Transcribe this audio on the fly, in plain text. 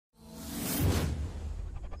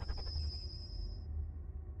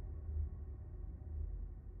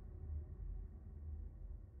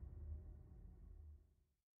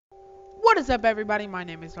What is up, everybody? My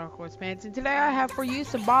name is Dark Horse Pants, and today I have for you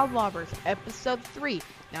some Bomb Lobbers, episode 3.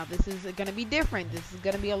 Now, this is going to be different. This is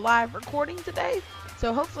going to be a live recording today,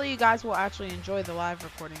 so hopefully you guys will actually enjoy the live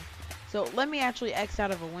recording. So, let me actually X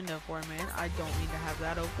out of a window for a minute. I don't need to have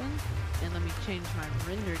that open. And let me change my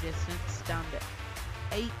render distance down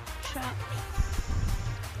to 8 chunks.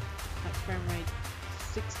 Max frame rate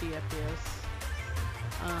 60 FPS.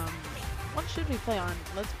 What should we play on?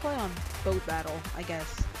 Let's play on Boat Battle, I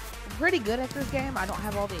guess. I'm pretty good at this game. I don't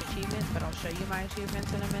have all the achievements, but I'll show you my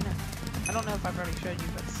achievements in a minute. I don't know if I've already showed you,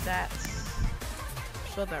 but stats.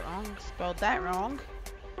 Spelled that wrong. Spelled that wrong.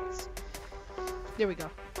 There we go.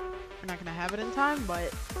 We're not gonna have it in time,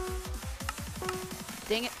 but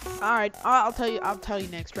dang it. Alright, I'll tell you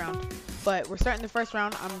next round. But we're starting the first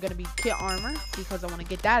round. I'm gonna be kit armor because I want to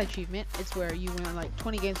get that achievement. It's where you win like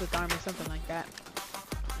 20 games with armor, something like that.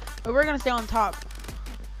 But we're gonna stay on top.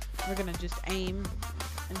 We're gonna just aim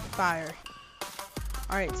and fire.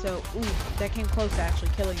 Alright, so ooh, that came close to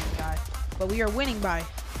actually killing the guy. But we are winning by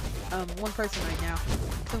one person right now.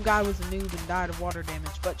 Some guy was a noob and died of water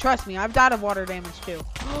damage. But trust me, I've died of water damage too.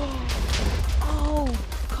 Oh,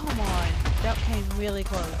 come on. That came really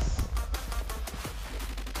close.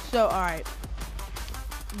 So, alright.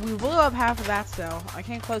 We blew up half of that cell. I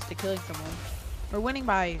came close to killing someone. We're winning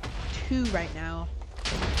by 2 right now.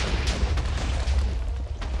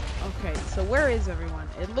 Okay, so where is everyone?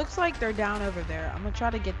 It looks like they're down over there. I'm gonna try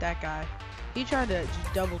to get that guy. He tried to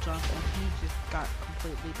just double jump and he just got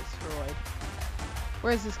completely destroyed.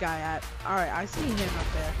 Where's this guy at? Alright, I see him up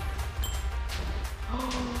there.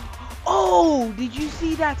 Oh, did you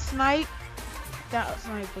see that snipe? That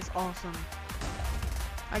snipe was awesome.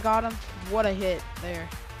 I got him. What a hit there.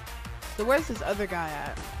 So where's this other guy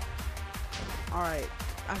at? Alright,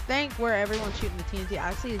 I think where everyone's shooting the TNT,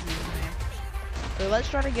 I see his name there. So let's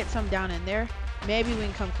try to get some down in there. Maybe we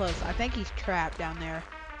can come close. I think he's trapped down there.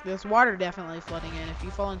 There's water definitely flooding in. If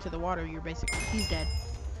you fall into the water, you're basically, he's dead.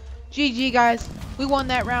 GG, guys. We won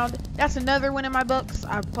that round. That's another win in my books.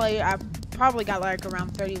 I probably got like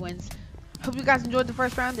around 30 wins. Hope you guys enjoyed the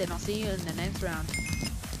first round, and I'll see you in the next round.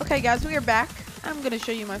 Okay, guys, we are back. I'm going to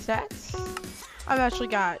show you my stats. I've actually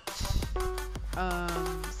got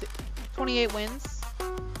 28 wins.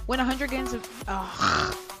 Win 100 games of...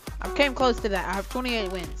 I came close to that. I have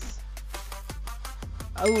 28 wins.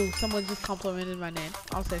 Oh, someone just complimented my name.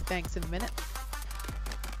 I'll say thanks in a minute.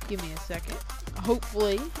 Give me a second.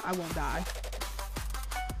 Hopefully, I won't die.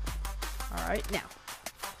 Alright, now.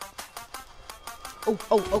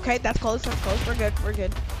 Oh, okay, that's close, that's close. We're good, we're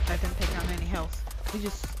good. That didn't take down any health. People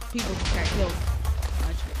just got killed.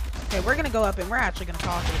 Okay, we're gonna go up and we're actually gonna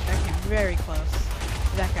talk it. That came very close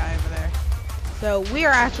to that guy over there. So, we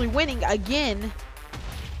are actually winning again.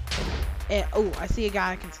 Oh, I see a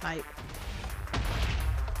guy I can snipe.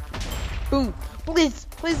 Boom! Please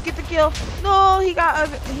get the kill. No, he got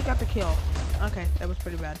the kill. Okay, that was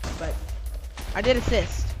pretty bad, but I did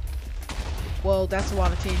assist. Well, that's a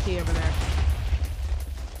lot of TNT over there.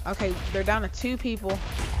 Okay, they're down to 2 people.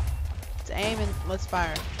 Let's aim and let's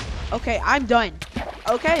fire. Okay, I'm done.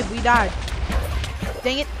 Okay, we died.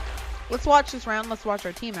 Dang it. Let's watch this round. Let's watch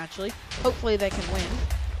our team actually. Hopefully they can win.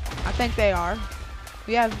 I think they are.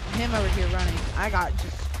 We have him over here running. I got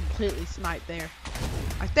just completely sniped there.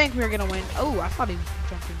 I think we're gonna win. Oh, I thought he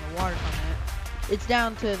jumped in the water for a minute. It's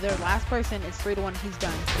down to their last person. It's 3-1. He's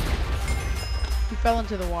done. He fell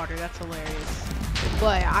into the water. That's hilarious.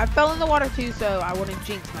 But I fell in the water too, so I wouldn't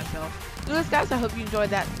jinx myself. Anyways, guys, I hope you enjoyed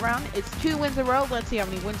that round. It's 2 wins in a row. Let's see how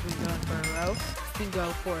many wins we can go in for a row. We can go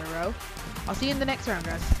for a row. I'll see you in the next round,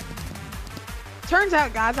 guys. Turns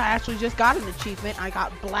out, guys, I actually just got an achievement. I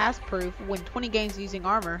got blast proof. Win 20 games using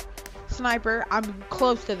armor. Sniper, I'm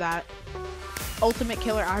close to that. Ultimate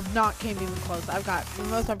killer, I've not came even close. The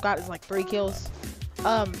most I've got is like 3 kills.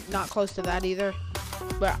 Not close to that either.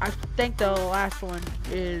 But I think the last one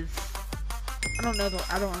is, I don't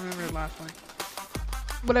remember the last one.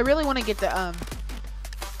 But I really want to get the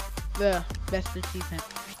best achievement.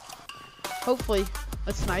 Hopefully,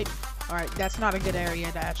 let's snipe. Alright, that's not a good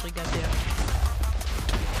area to actually go to.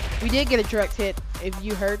 We did get a direct hit. If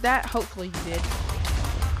you heard that, hopefully you did.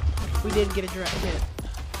 We did get a direct hit.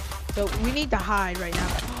 So we need to hide right now.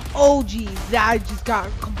 Oh geez, I just got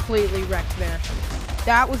completely wrecked there.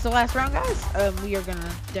 That was the last round, guys. We are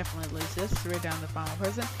gonna definitely lose this. We're down to the final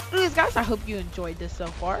person. Anyways, guys, I hope you enjoyed this so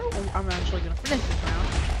far. I'm actually gonna finish this round.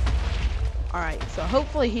 Alright, so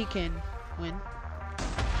hopefully he can win.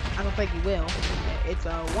 I don't think he will. It's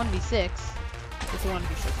a 1v6. It's a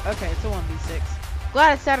 1v6. Okay, it's a 1v6.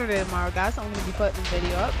 Glad it's Saturday tomorrow, guys. I'm going to be putting the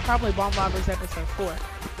video up. Probably Bomb Lobbers episode 4.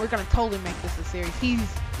 We're going to totally make this a series. He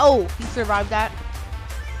survived that.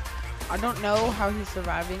 I don't know how he's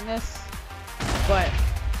surviving this, but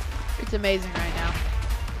it's amazing right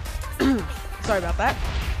now. Sorry about that.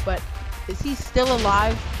 But is he still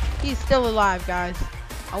alive? He's still alive, guys.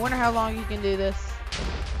 I wonder how long he can do this.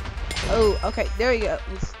 Oh, okay, there he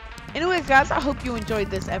goes. Anyways, guys, I hope you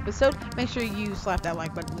enjoyed this episode. Make sure you slap that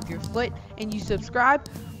like button with your foot and you subscribe.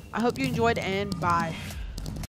 I hope you enjoyed, and bye.